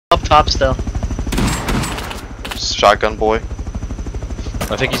top still. Shotgun boy.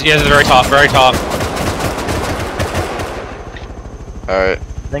 I think he's at the very top, very top. Alright.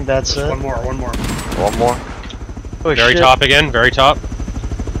 I think that's it. One more. One more. Oh, Very shit. top again, very top.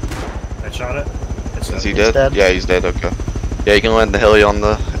 I shot it. Is he He's dead? dead. Yeah, he's dead, okay. Yeah, you can land the heli on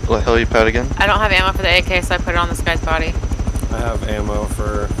the helipad again. I don't have ammo for the AK, so I put it on this guy's body. I have ammo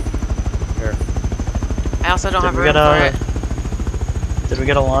for here. I also don't have Did we room get for it. Did we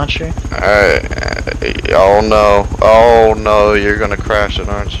get a launcher? Alright. Oh no. Oh no, you're gonna crash it,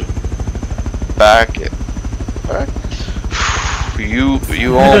 aren't you? Back it. Back.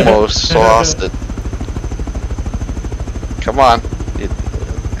 You almost lost it. Come on.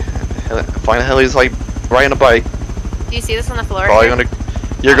 Find a heli's like riding a bike. Do you see this on the floor? Probably Here?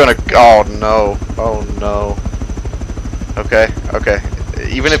 you're gonna. Oh no. Oh no. Okay. Okay.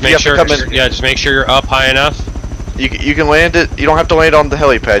 Even if you have to come in, yeah, just make sure you're up high enough. you can land it. You don't have to land on the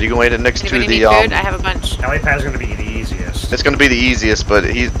helipad. You can land it next Anybody to need the food? I have a bunch. Helipad's gonna be the easiest. It's gonna be the easiest, but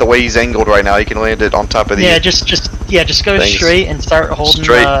the way he's angled right now, he can land it on top of the. Yeah, just go things. straight and start holding.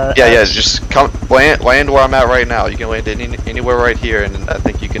 Straight. Yeah. Just come land where I'm at right now. You can land it anywhere right here, and I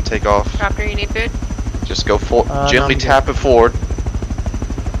think you can take off. Copter, you need food? Just go gently no, tap it forward.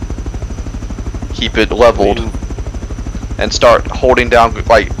 Keep it leveled, and start holding down,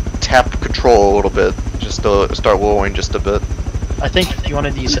 like tap control a little bit, just to start lowering just a bit. I think you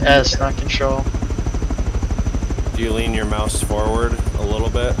wanted to use S, not control. Do you lean your mouse forward a little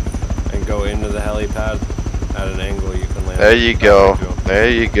bit and go into the helipad at an angle you can land? There you go. There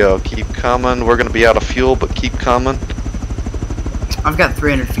you go. Keep coming. We're gonna be out of fuel, but keep coming. I've got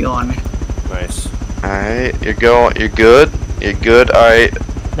 300 fuel on me. Nice. Alright, you're going. You're good. You're good. Alright.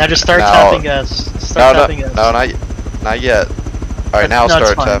 Now just start Now- tapping us. Start tapping us. No, not yet. Alright, now No, it's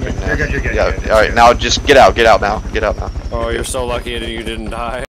start fine, tapping. yeah. Now. You're good, you're good, Yeah. you're good. Alright, now just get out now. Get out now. Oh, you're so lucky you didn't die.